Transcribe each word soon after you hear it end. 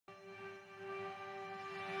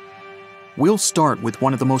we'll start with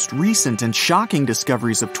one of the most recent and shocking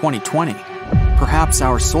discoveries of 2020. Perhaps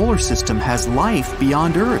our solar system has life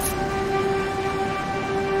beyond Earth.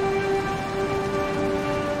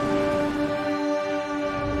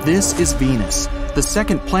 This is Venus, the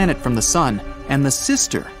second planet from the Sun and the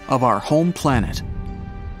sister of our home planet.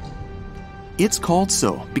 It's called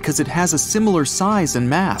so because it has a similar size and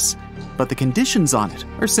mass, but the conditions on it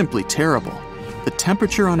are simply terrible. The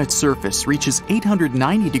temperature on its surface reaches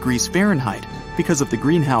 890 degrees Fahrenheit because of the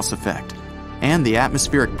greenhouse effect, and the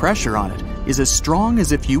atmospheric pressure on it is as strong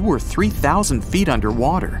as if you were 3,000 feet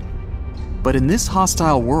underwater. But in this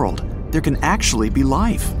hostile world, there can actually be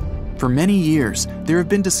life. For many years, there have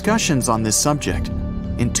been discussions on this subject.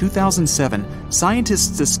 In 2007,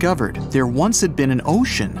 scientists discovered there once had been an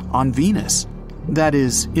ocean on Venus. That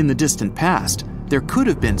is, in the distant past, there could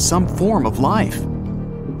have been some form of life.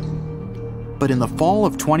 But in the fall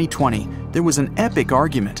of 2020, there was an epic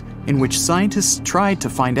argument in which scientists tried to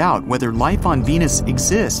find out whether life on Venus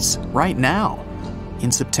exists right now.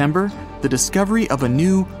 In September, the discovery of a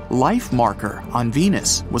new life marker on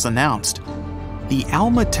Venus was announced. The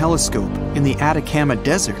ALMA telescope in the Atacama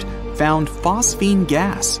Desert found phosphine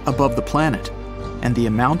gas above the planet, and the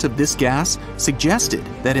amount of this gas suggested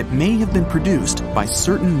that it may have been produced by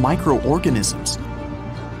certain microorganisms.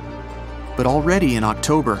 But already in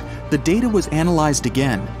October, the data was analyzed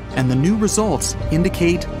again, and the new results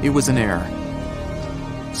indicate it was an error.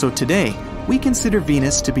 So today, we consider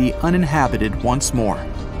Venus to be uninhabited once more.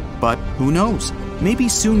 But who knows? Maybe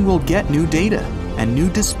soon we'll get new data, and new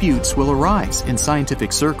disputes will arise in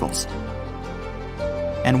scientific circles.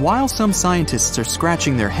 And while some scientists are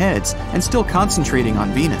scratching their heads and still concentrating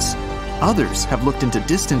on Venus, others have looked into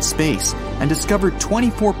distant space and discovered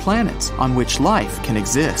 24 planets on which life can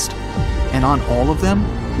exist. And on all of them,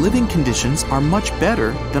 living conditions are much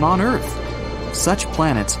better than on Earth. Such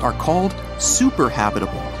planets are called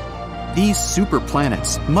superhabitable. These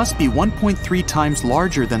superplanets must be 1.3 times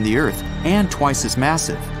larger than the Earth and twice as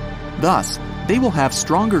massive. Thus, they will have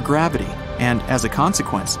stronger gravity and, as a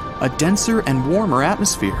consequence, a denser and warmer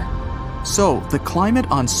atmosphere. So, the climate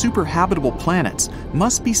on superhabitable planets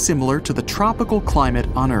must be similar to the tropical climate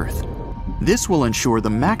on Earth. This will ensure the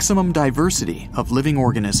maximum diversity of living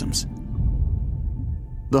organisms.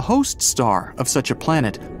 The host star of such a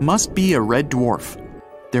planet must be a red dwarf.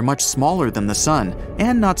 They're much smaller than the Sun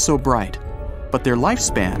and not so bright, but their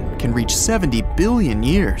lifespan can reach 70 billion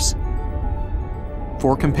years.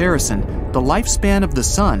 For comparison, the lifespan of the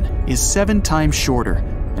Sun is 7 times shorter,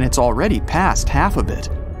 and it's already past half of it.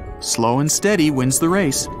 Slow and steady wins the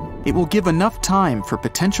race. It will give enough time for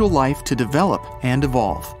potential life to develop and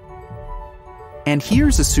evolve. And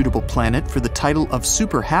here's a suitable planet for the title of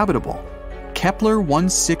superhabitable, Kepler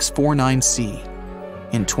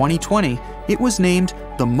 1649c. In 2020, it was named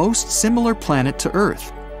the most similar planet to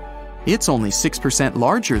Earth. It's only 6%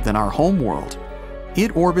 larger than our home world.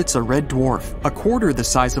 It orbits a red dwarf, a quarter the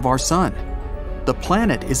size of our Sun. The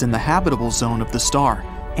planet is in the habitable zone of the star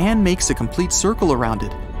and makes a complete circle around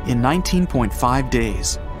it in 19.5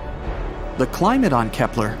 days. The climate on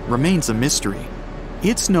Kepler remains a mystery.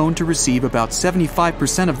 It's known to receive about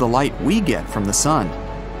 75% of the light we get from the Sun,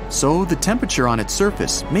 so the temperature on its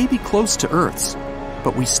surface may be close to Earth's,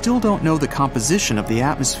 but we still don't know the composition of the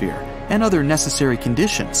atmosphere and other necessary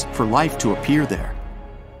conditions for life to appear there.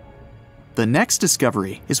 The next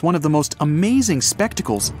discovery is one of the most amazing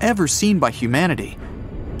spectacles ever seen by humanity.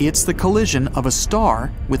 It's the collision of a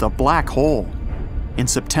star with a black hole. In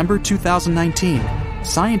September 2019,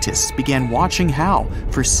 scientists began watching how,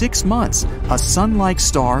 for 6 months, a Sun-like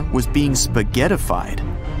star was being spaghettified.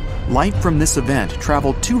 Light from this event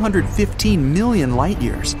traveled 215 million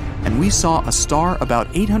light-years, and we saw a star about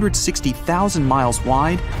 860,000 miles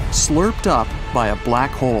wide slurped up by a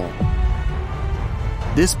black hole.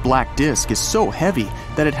 This black disk is so heavy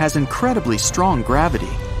that it has incredibly strong gravity.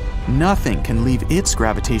 Nothing can leave its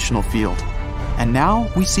gravitational field. And now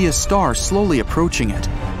we see a star slowly approaching it.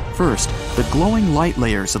 First, the glowing light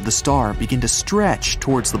layers of the star begin to stretch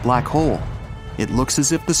towards the black hole. It looks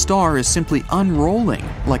as if the star is simply unrolling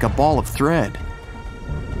like a ball of thread.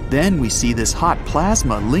 Then we see this hot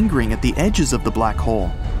plasma lingering at the edges of the black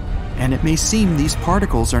hole. And it may seem these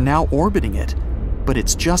particles are now orbiting it, but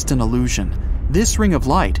it's just an illusion. This ring of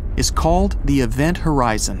light is called the event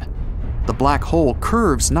horizon. The black hole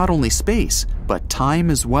curves not only space, but time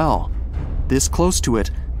as well. This close to it,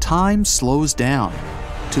 time slows down.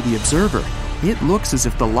 To the observer, it looks as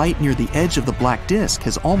if the light near the edge of the black disk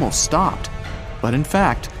has almost stopped. But in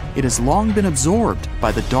fact, it has long been absorbed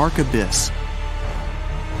by the dark abyss.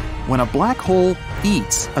 When a black hole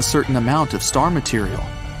eats a certain amount of star material,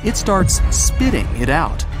 it starts spitting it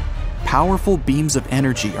out. Powerful beams of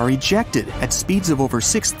energy are ejected at speeds of over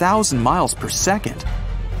 6,000 miles per second.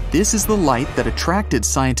 This is the light that attracted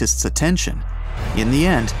scientists' attention. In the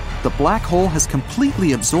end, the black hole has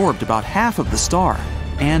completely absorbed about half of the star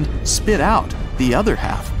and spit out the other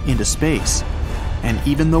half into space. And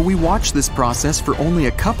even though we watched this process for only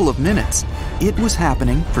a couple of minutes, it was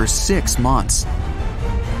happening for 6 months.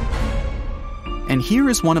 And here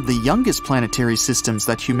is one of the youngest planetary systems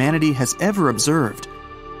that humanity has ever observed,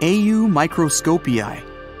 AU Microscopii.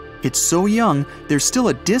 It's so young, there's still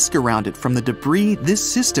a disk around it from the debris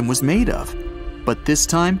this system was made of. But this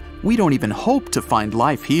time, we don't even hope to find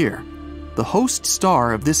life here. The host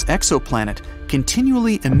star of this exoplanet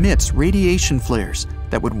continually emits radiation flares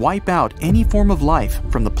that would wipe out any form of life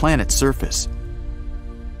from the planet's surface.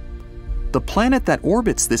 The planet that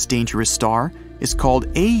orbits this dangerous star is called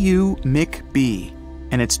AU Mc-B,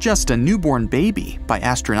 and it's just a newborn baby by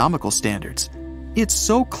astronomical standards. It's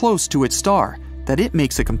so close to its star that it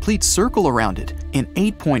makes a complete circle around it in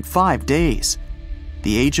 8.5 days.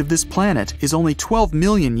 The age of this planet is only 12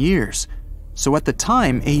 million years, so at the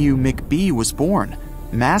time AU Mc-B was born,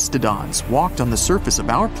 mastodons walked on the surface of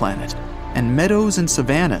our planet, and meadows and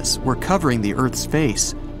savannas were covering the Earth's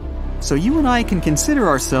face. So you and I can consider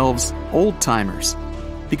ourselves old-timers,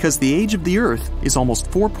 because the age of the Earth is almost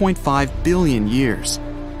 4.5 billion years.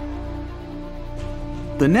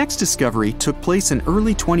 The next discovery took place in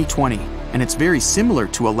early 2020, and it's very similar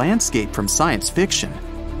to a landscape from science fiction.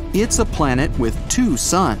 It's a planet with 2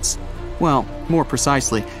 suns. Well, more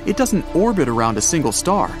precisely, it doesn't orbit around a single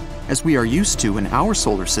star, as we are used to in our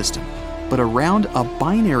solar system, but around a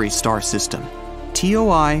binary star system,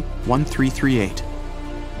 TOI 1338.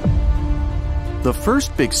 The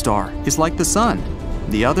first big star is like the Sun.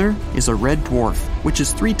 The other is a red dwarf, which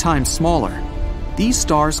is 3 times smaller. These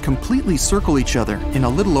stars completely circle each other in a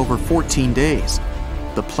little over 14 days.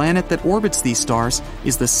 The planet that orbits these stars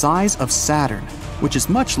is the size of Saturn, which is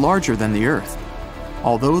much larger than the Earth.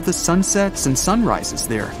 Although the sunsets and sunrises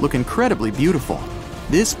there look incredibly beautiful,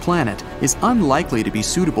 this planet is unlikely to be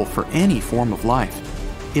suitable for any form of life.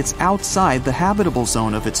 It's outside the habitable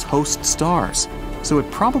zone of its host stars, so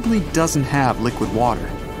it probably doesn't have liquid water.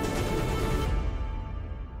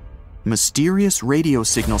 Mysterious radio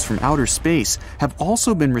signals from outer space have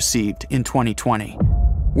also been received in 2020.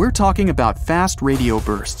 We're talking about fast radio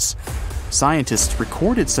bursts. Scientists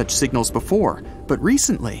recorded such signals before, but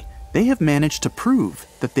recently they have managed to prove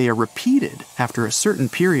that they are repeated after a certain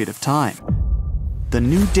period of time. The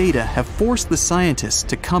new data have forced the scientists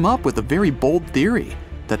to come up with a very bold theory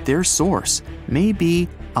that their source may be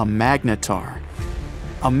a magnetar.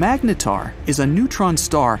 A magnetar is a neutron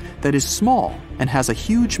star that is small and has a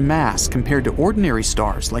huge mass compared to ordinary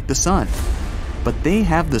stars like the Sun. But they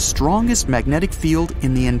have the strongest magnetic field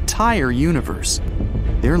in the entire universe.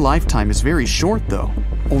 Their lifetime is very short though,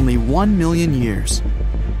 only 1 million years.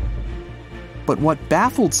 But what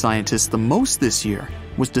baffled scientists the most this year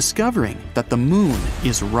was discovering that the moon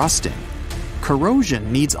is rusting.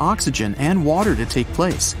 Corrosion needs oxygen and water to take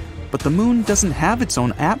place, but the moon doesn't have its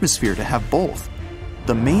own atmosphere to have both.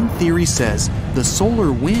 The main theory says the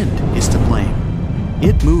solar wind is to blame.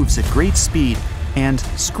 It moves at great speed and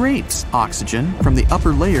scrapes oxygen from the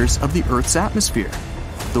upper layers of the Earth's atmosphere.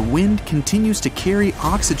 The wind continues to carry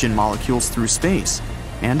oxygen molecules through space,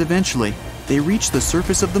 and eventually they reach the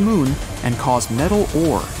surface of the moon and cause metal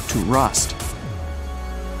ore to rust.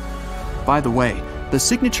 By the way, the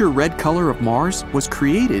signature red color of Mars was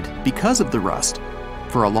created because of the rust.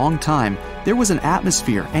 For a long time, there was an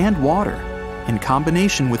atmosphere and water. In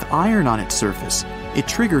combination with iron on its surface, it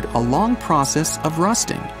triggered a long process of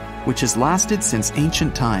rusting, which has lasted since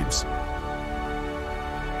ancient times.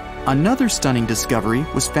 Another stunning discovery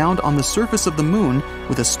was found on the surface of the moon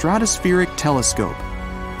with a stratospheric telescope.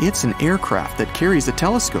 It's an aircraft that carries a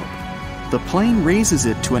telescope. The plane raises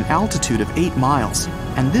it to an altitude of 8 miles,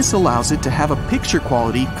 and this allows it to have a picture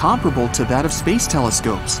quality comparable to that of space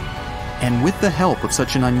telescopes. And with the help of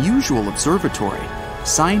such an unusual observatory,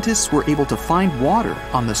 scientists were able to find water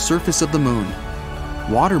on the surface of the moon.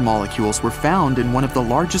 Water molecules were found in one of the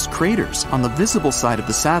largest craters on the visible side of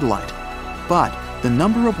the satellite, but the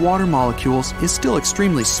number of water molecules is still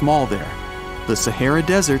extremely small there. The Sahara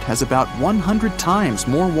Desert has about 100 times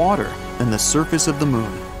more water than the surface of the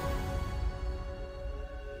moon.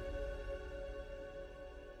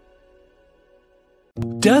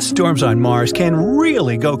 Dust storms on Mars can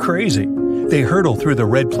really go crazy. They hurtle through the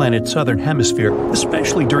red planet's southern hemisphere,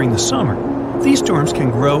 especially during the summer. These storms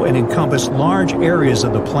can grow and encompass large areas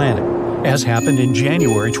of the planet, as happened in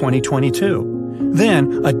January 2022.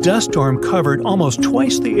 Then, a dust storm covered almost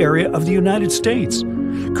twice the area of the United States.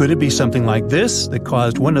 Could it be something like this that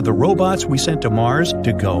caused one of the robots we sent to Mars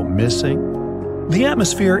to go missing? The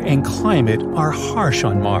atmosphere and climate are harsh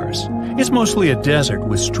on Mars. It's mostly a desert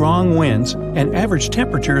with strong winds and average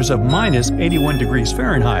temperatures of minus 81 degrees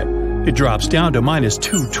Fahrenheit. It drops down to minus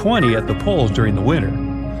 220 at the poles during the winter.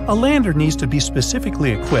 A lander needs to be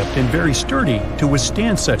specifically equipped and very sturdy to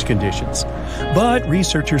withstand such conditions. But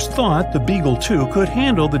researchers thought the Beagle 2 could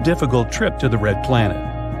handle the difficult trip to the Red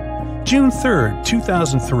Planet. June 3,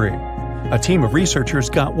 2003. A team of researchers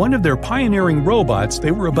got one of their pioneering robots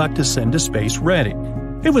they were about to send to space ready.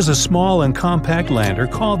 It was a small and compact lander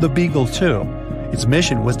called the Beagle 2. Its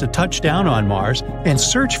mission was to touch down on Mars and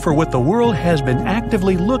search for what the world has been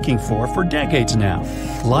actively looking for decades now: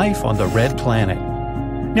 life on the Red Planet.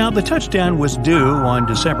 Now, the touchdown was due on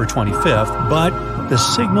December 25th, but the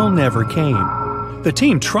signal never came. The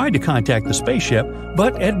team tried to contact the spaceship,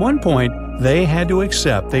 but at one point, they had to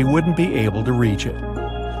accept they wouldn't be able to reach it.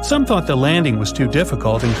 Some thought the landing was too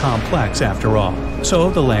difficult and complex after all, so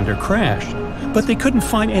the lander crashed. But they couldn't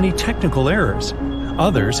find any technical errors.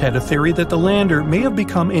 Others had a theory that the lander may have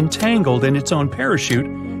become entangled in its own parachute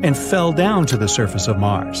and fell down to the surface of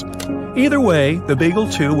Mars. Either way, the Beagle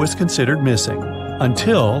 2 was considered missing,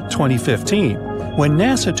 until 2015, when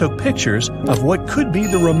NASA took pictures of what could be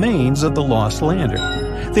the remains of the lost lander.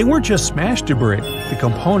 They weren't just smashed debris, the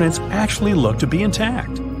components actually looked to be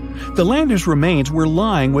intact. The lander's remains were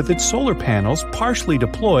lying with its solar panels partially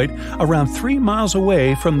deployed around 3 miles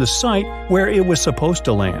away from the site where it was supposed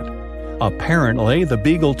to land. Apparently, the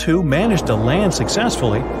Beagle 2 managed to land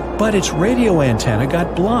successfully, but its radio antenna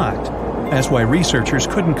got blocked. That's why researchers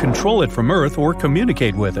couldn't control it from Earth or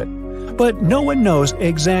communicate with it. But no one knows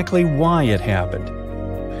exactly why it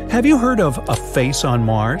happened. Have you heard of a face on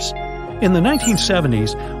Mars? In the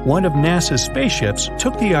 1970s, one of NASA's spaceships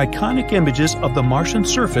took the iconic images of the Martian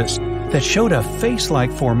surface that showed a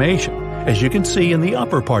face-like formation, as you can see in the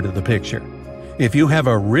upper part of the picture. If you have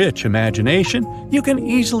a rich imagination, you can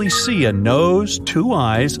easily see a nose, 2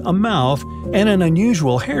 eyes, a mouth, and an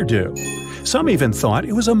unusual hairdo. Some even thought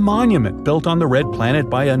it was a monument built on the Red Planet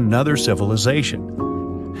by another civilization.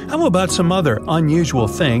 How about some other unusual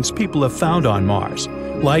things people have found on Mars,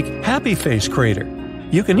 like Happy Face Crater?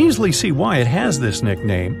 You can easily see why it has this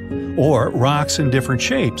nickname. Or rocks in different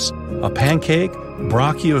shapes, a pancake,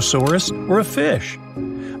 Brachiosaurus, or a fish.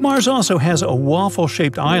 Mars also has a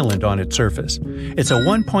waffle-shaped island on its surface. It's a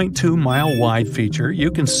 1.2-mile-wide feature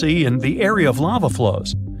you can see in the area of lava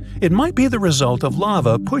flows. It might be the result of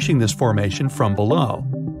lava pushing this formation from below.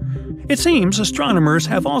 It seems astronomers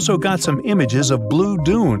have also got some images of blue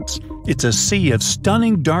dunes. It's a sea of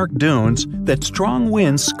stunning dark dunes that strong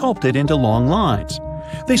winds sculpted into long lines.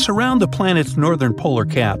 They surround the planet's northern polar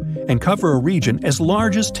cap and cover a region as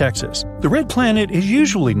large as Texas. The Red Planet is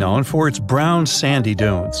usually known for its brown sandy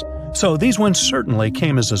dunes, so these ones certainly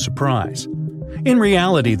came as a surprise. In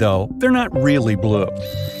reality, though, they're not really blue.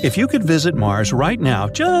 If you could visit Mars right now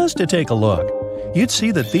just to take a look, you'd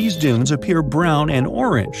see that these dunes appear brown and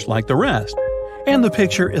orange like the rest. And the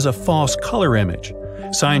picture is a false color image.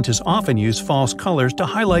 Scientists often use false colors to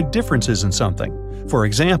highlight differences in something. For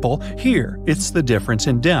example, here it's the difference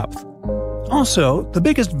in depth. Also, the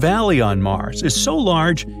biggest valley on Mars is so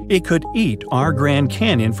large it could eat our Grand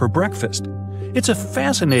Canyon for breakfast. It's a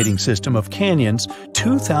fascinating system of canyons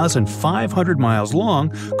 2,500 miles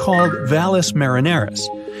long called Valles Marineris,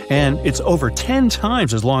 and it's over 10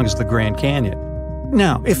 times as long as the Grand Canyon.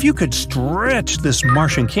 Now, if you could stretch this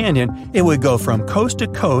Martian canyon, it would go from coast to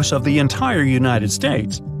coast of the entire United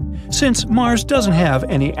States. Since Mars doesn't have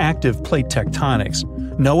any active plate tectonics,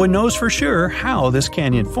 no one knows for sure how this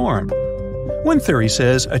canyon formed. One theory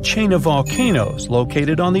says a chain of volcanoes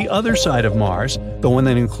located on the other side of Mars, the one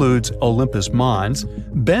that includes Olympus Mons,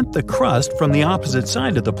 bent the crust from the opposite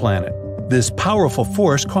side of the planet. This powerful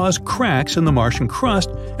force caused cracks in the Martian crust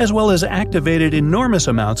as well as activated enormous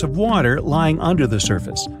amounts of water lying under the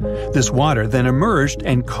surface. This water then emerged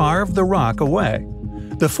and carved the rock away.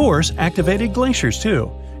 The force activated glaciers too,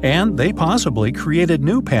 and they possibly created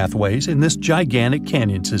new pathways in this gigantic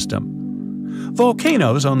canyon system.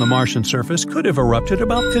 Volcanoes on the Martian surface could have erupted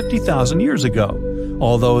about 50,000 years ago,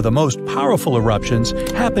 although the most powerful eruptions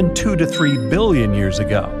happened 2 to 3 billion years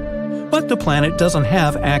ago. But the planet doesn't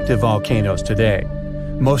have active volcanoes today.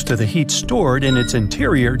 Most of the heat stored in its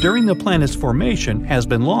interior during the planet's formation has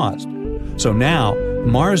been lost. So now,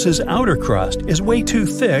 Mars's outer crust is way too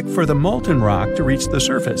thick for the molten rock to reach the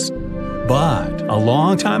surface. But a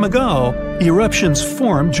long time ago, eruptions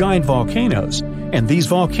formed giant volcanoes, and these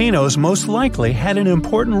volcanoes most likely had an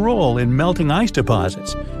important role in melting ice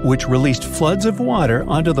deposits, which released floods of water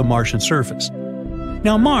onto the Martian surface.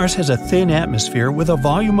 Now, Mars has a thin atmosphere with a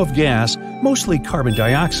volume of gas, mostly carbon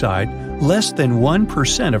dioxide, less than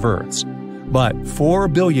 1% of Earth's. But 4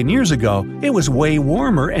 billion years ago, it was way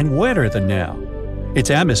warmer and wetter than now. Its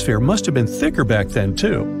atmosphere must have been thicker back then,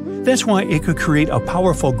 too. That's why it could create a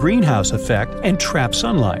powerful greenhouse effect and trap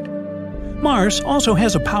sunlight. Mars also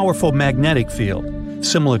has a powerful magnetic field.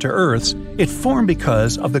 Similar to Earth's, it formed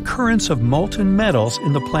because of the currents of molten metals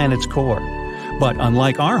in the planet's core. But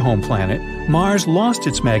unlike our home planet, Mars lost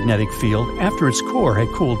its magnetic field after its core had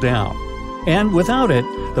cooled down. And without it,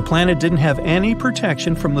 the planet didn't have any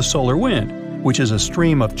protection from the solar wind, which is a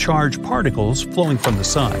stream of charged particles flowing from the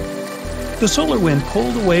sun. The solar wind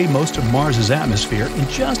pulled away most of Mars's atmosphere in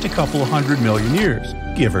just a couple of 100 million years,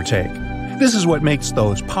 give or take. This is what makes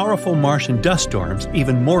those powerful Martian dust storms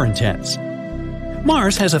even more intense.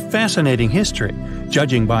 Mars has a fascinating history.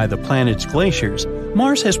 Judging by the planet's glaciers,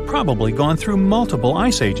 Mars has probably gone through multiple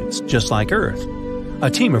ice ages, just like Earth. A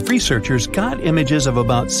team of researchers got images of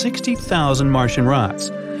about 60,000 Martian rocks.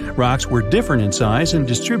 Rocks were different in size and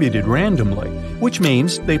distributed randomly, which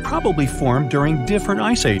means they probably formed during different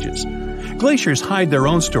ice ages. Glaciers hide their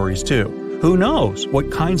own stories too. Who knows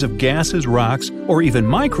what kinds of gases, rocks, or even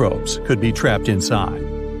microbes could be trapped inside?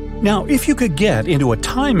 Now, if you could get into a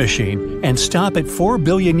time machine and stop at 4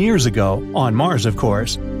 billion years ago, on Mars of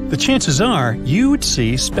course, the chances are you'd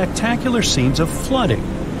see spectacular scenes of flooding.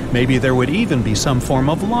 Maybe there would even be some form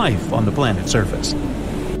of life on the planet's surface.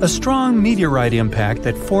 A strong meteorite impact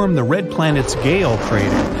that formed the red planet's Gale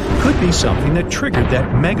crater could be something that triggered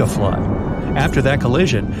that mega flood. After that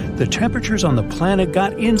collision, the temperatures on the planet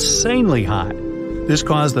got insanely hot. This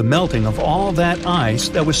caused the melting of all that ice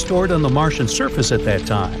that was stored on the Martian surface at that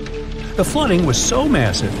time. The flooding was so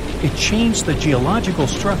massive, it changed the geological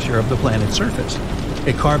structure of the planet's surface.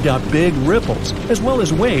 It carved out big ripples, as well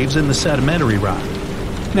as waves in the sedimentary rock.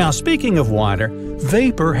 Now, speaking of water,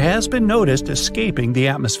 vapor has been noticed escaping the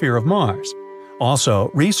atmosphere of Mars. Also,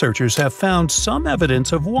 researchers have found some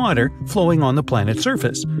evidence of water flowing on the planet's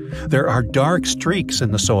surface. There are dark streaks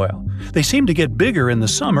in the soil. They seem to get bigger in the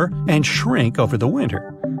summer and shrink over the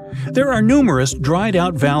winter. There are numerous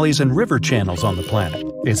dried-out valleys and river channels on the planet.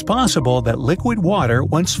 It's possible that liquid water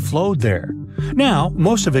once flowed there. Now,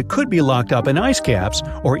 most of it could be locked up in ice caps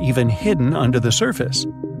or even hidden under the surface.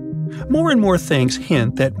 More and more things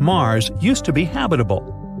hint that Mars used to be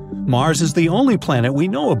habitable. Mars is the only planet we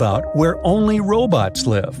know about where only robots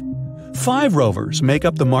live. 5 rovers make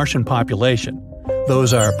up the Martian population.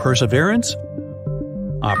 Those are Perseverance,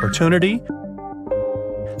 Opportunity,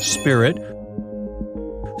 Spirit,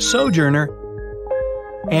 Sojourner,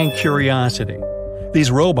 and Curiosity.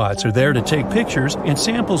 These robots are there to take pictures and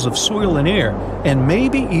samples of soil and air, and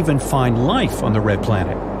maybe even find life on the red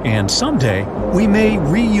planet. And someday, we may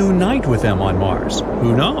reunite with them on Mars.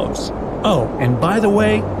 Who knows? Oh, and by the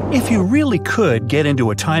way, if you really could get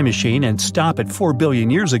into a time machine and stop at 4 billion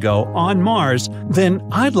years ago on Mars, then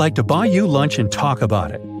I'd like to buy you lunch and talk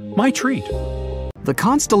about it. My treat. The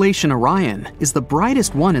constellation Orion is the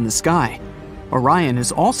brightest one in the sky. Orion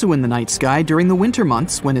is also in the night sky during the winter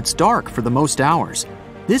months when it's dark for the most hours.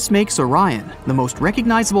 This makes Orion the most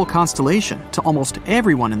recognizable constellation to almost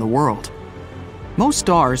everyone in the world. Most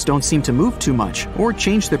stars don't seem to move too much or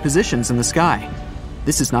change their positions in the sky.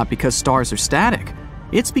 This is not because stars are static.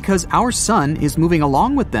 It's because our sun is moving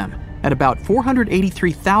along with them at about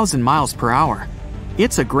 483,000 miles per hour.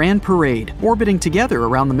 It's a grand parade orbiting together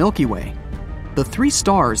around the Milky Way. The 3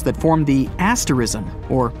 stars that form the asterism,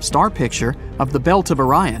 or star picture, of the belt of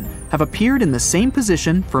Orion have appeared in the same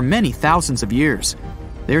position for many thousands of years.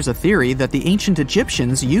 There's a theory that the ancient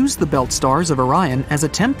Egyptians used the belt stars of Orion as a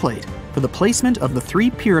template for the placement of the 3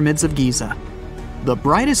 pyramids of Giza. The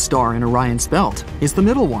brightest star in Orion's belt is the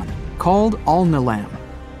middle one, called Alnilam.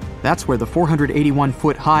 That's where the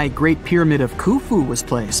 481-foot-high Great Pyramid of Khufu was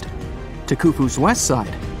placed. To Khufu's west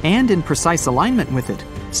side, and in precise alignment with it,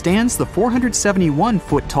 stands the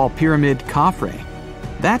 471-foot-tall pyramid Khafre.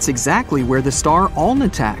 That's exactly where the star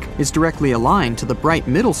Alnitak is directly aligned to the bright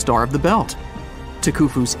middle star of the belt. To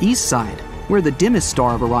Khufu's east side, where the dimmest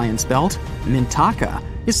star of Orion's belt, Mintaka,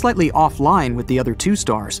 is slightly offline with the other 2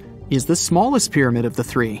 stars, is the smallest pyramid of the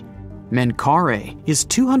 3. Menkaure is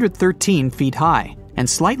 213 feet high and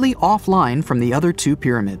slightly offline from the other 2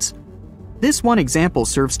 pyramids. This one example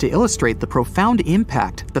serves to illustrate the profound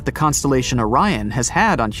impact that the constellation Orion has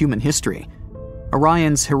had on human history.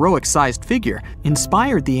 Orion's heroic-sized figure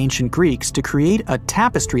inspired the ancient Greeks to create a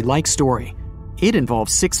tapestry-like story. It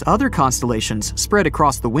involves 6 other constellations spread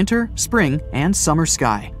across the winter, spring, and summer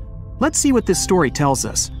sky. Let's see what this story tells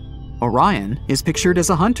us. Orion is pictured as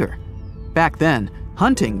a hunter. Back then,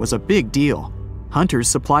 hunting was a big deal. Hunters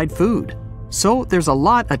supplied food. So there's a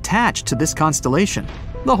lot attached to this constellation,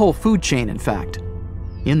 the whole food chain in fact.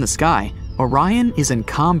 In the sky, Orion is in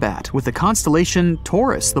combat with the constellation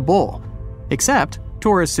Taurus the bull. Except,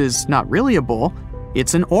 Taurus is not really a bull,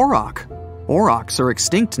 it's an auroch. Aurochs are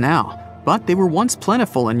extinct now, but they were once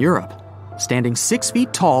plentiful in Europe. Standing 6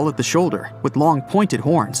 feet tall at the shoulder with long pointed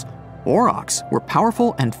horns, aurochs were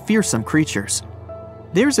powerful and fearsome creatures.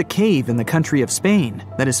 There's a cave in the country of Spain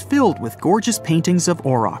that is filled with gorgeous paintings of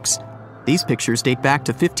aurochs. These pictures date back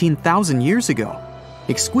to 15,000 years ago,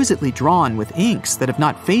 exquisitely drawn with inks that have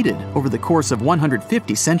not faded over the course of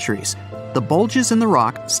 150 centuries. The bulges in the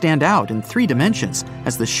rock stand out in 3 dimensions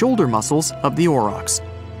as the shoulder muscles of the aurochs.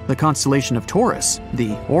 The constellation of Taurus, the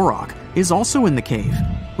auroch, is also in the cave,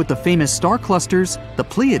 with the famous star clusters, the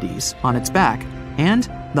Pleiades, on its back, and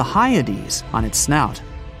the Hyades on its snout.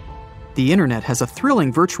 The internet has a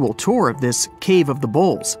thrilling virtual tour of this Cave of the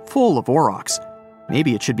Bulls, full of aurochs.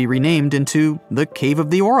 Maybe it should be renamed into the Cave of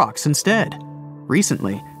the Aurochs instead.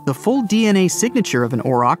 Recently, the full DNA signature of an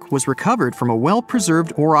auroch was recovered from a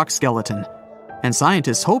well-preserved auroch skeleton, and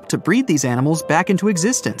scientists hope to breed these animals back into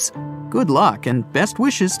existence. Good luck and best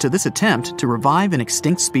wishes to this attempt to revive an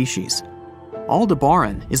extinct species.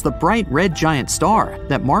 Aldebaran is the bright red giant star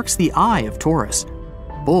that marks the eye of Taurus.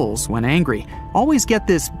 Bulls, when angry, always get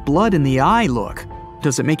this blood-in-the-eye look.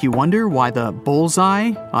 Does it make you wonder why the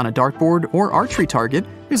bullseye on a dartboard or archery target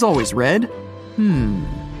is always red?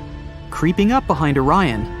 Creeping up behind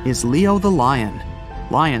Orion is Leo the lion.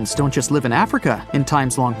 Lions don't just live in Africa in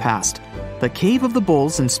times long past. The Cave of the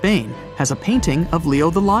Bulls in Spain has a painting of Leo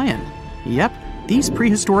the lion. Yep, these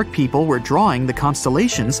prehistoric people were drawing the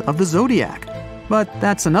constellations of the zodiac. But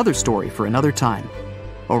that's another story for another time.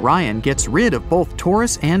 Orion gets rid of both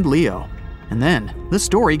Taurus and Leo. And then the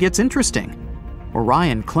story gets interesting.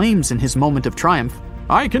 Orion claims in his moment of triumph,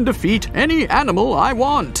 "I can defeat any animal I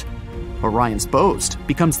want." Orion's boast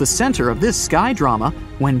becomes the center of this sky drama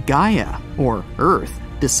when Gaia, or Earth,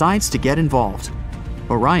 decides to get involved.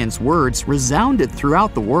 Orion's words resounded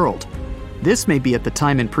throughout the world. This may be at the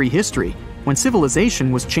time in prehistory when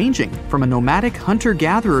civilization was changing from a nomadic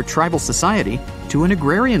hunter-gatherer tribal society to an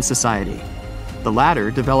agrarian society. The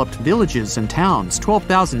latter developed villages and towns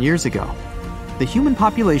 12,000 years ago. The human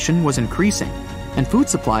population was increasing, and food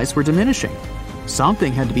supplies were diminishing.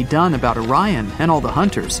 Something had to be done about Orion and all the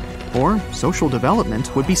hunters, or social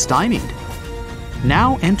development would be stymied.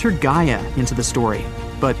 Now enter Gaia into the story,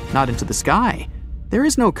 but not into the sky. There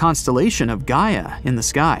is no constellation of Gaia in the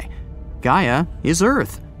sky. Gaia is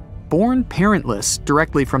Earth. Born parentless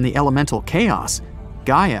directly from the elemental chaos,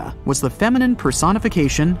 Gaia was the feminine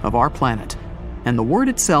personification of our planet, and the word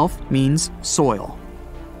itself means soil.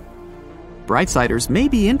 Brightsiders may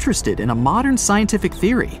be interested in a modern scientific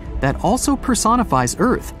theory that also personifies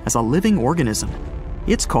Earth as a living organism.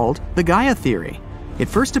 It's called the Gaia theory. It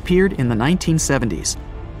first appeared in the 1970s.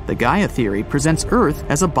 The Gaia theory presents Earth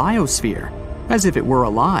as a biosphere, as if it were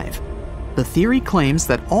alive. The theory claims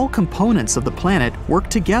that all components of the planet work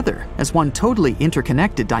together as one totally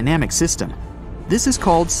interconnected dynamic system. This is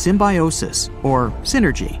called symbiosis, or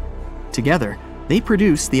synergy. Together, they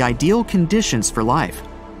produce the ideal conditions for life.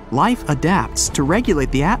 Life adapts to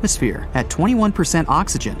regulate the atmosphere at 21%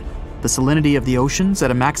 oxygen, the salinity of the oceans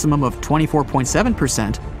at a maximum of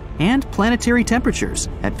 24.7%, and planetary temperatures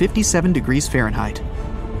at 57 degrees Fahrenheit.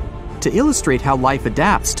 To illustrate how life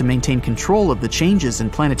adapts to maintain control of the changes in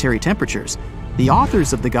planetary temperatures, the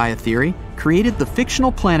authors of the Gaia theory created the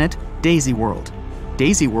fictional planet Daisy World.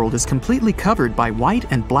 Daisy World is completely covered by white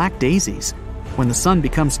and black daisies. When the sun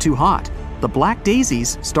becomes too hot, the black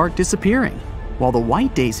daisies start disappearing, while the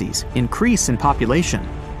white daisies increase in population.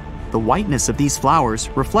 The whiteness of these flowers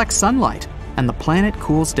reflects sunlight, and the planet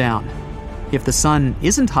cools down. If the sun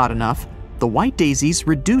isn't hot enough, the white daisies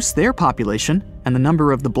reduce their population, and the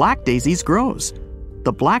number of the black daisies grows.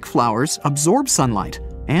 The black flowers absorb sunlight,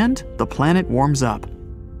 and the planet warms up.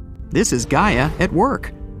 This is Gaia at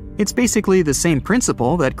work. It's basically the same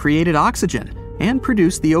principle that created oxygen and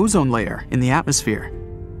produced the ozone layer in the atmosphere.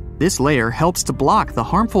 This layer helps to block the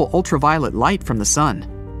harmful ultraviolet light from the sun.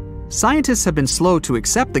 Scientists have been slow to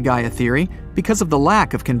accept the Gaia theory because of the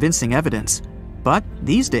lack of convincing evidence. But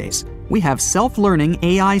these days, we have self-learning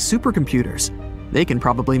AI supercomputers. They can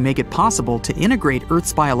probably make it possible to integrate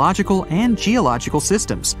Earth's biological and geological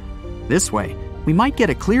systems. This way, we might get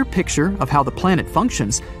a clear picture of how the planet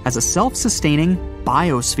functions as a self-sustaining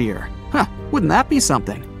biosphere. Wouldn't that be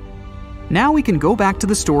something? Now we can go back to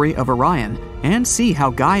the story of Orion and see how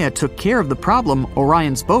Gaia took care of the problem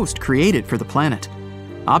Orion's boast created for the planet.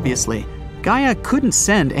 Obviously, Gaia couldn't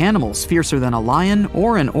send animals fiercer than a lion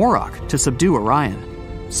or an auroch to subdue Orion.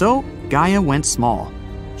 So Gaia went small.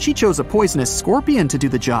 She chose a poisonous scorpion to do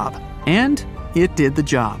the job, and it did the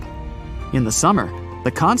job. In the summer, the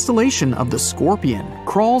constellation of the Scorpion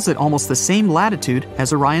crawls at almost the same latitude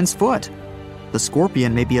as Orion's foot. The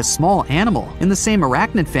scorpion may be a small animal in the same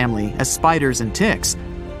arachnid family as spiders and ticks,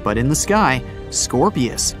 but in the sky,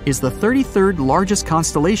 Scorpius is the 33rd largest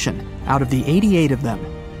constellation out of the 88 of them.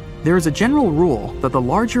 There is a general rule that the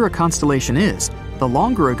larger a constellation is, the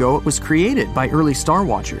longer ago it was created by early star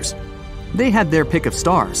watchers. They had their pick of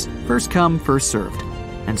stars, first come, first served.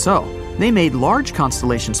 And so, they made large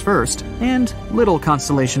constellations first and little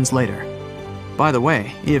constellations later. By the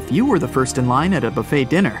way, if you were the first in line at a buffet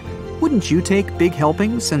dinner, wouldn't you take big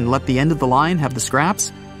helpings and let the end of the line have the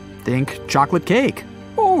scraps? Think chocolate cake.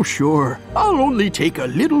 Oh sure, I'll only take a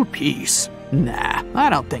little piece. Nah, I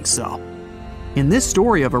don't think so. In this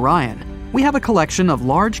story of Orion, we have a collection of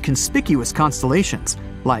large conspicuous constellations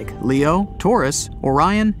like Leo, Taurus,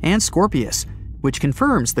 Orion, and Scorpius, which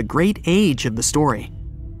confirms the great age of the story.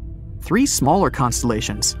 3 smaller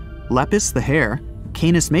constellations, Lepus the hare,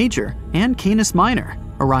 Canis Major, and Canis Minor,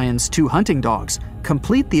 Orion's 2 hunting dogs,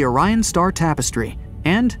 complete the Orion star tapestry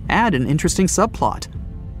and add an interesting subplot.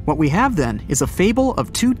 What we have then is a fable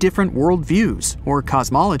of 2 different worldviews or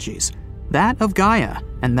cosmologies, that of Gaia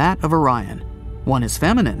and that of Orion. One is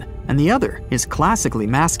feminine and the other is classically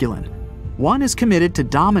masculine. One is committed to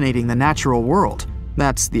dominating the natural world,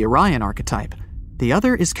 that's the Orion archetype. The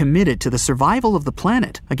other is committed to the survival of the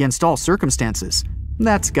planet against all circumstances,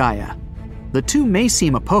 that's Gaia. The 2 may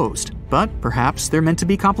seem opposed, but perhaps they're meant to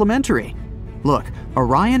be complementary. Look,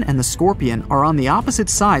 Orion and the Scorpion are on the opposite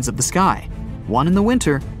sides of the sky, one in the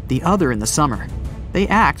winter, the other in the summer. They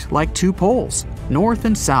act like 2 poles, north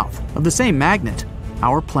and south, of the same magnet,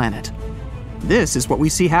 our planet. This is what we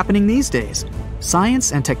see happening these days.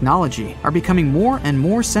 Science and technology are becoming more and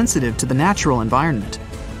more sensitive to the natural environment.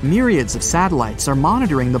 Myriads of satellites are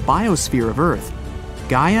monitoring the biosphere of Earth.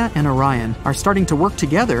 Gaia and Orion are starting to work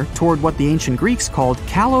together toward what the ancient Greeks called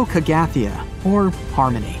kalokagathia, or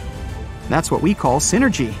harmony. That's what we call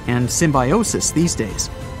synergy and symbiosis these days.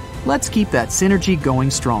 Let's keep that synergy going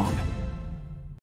strong.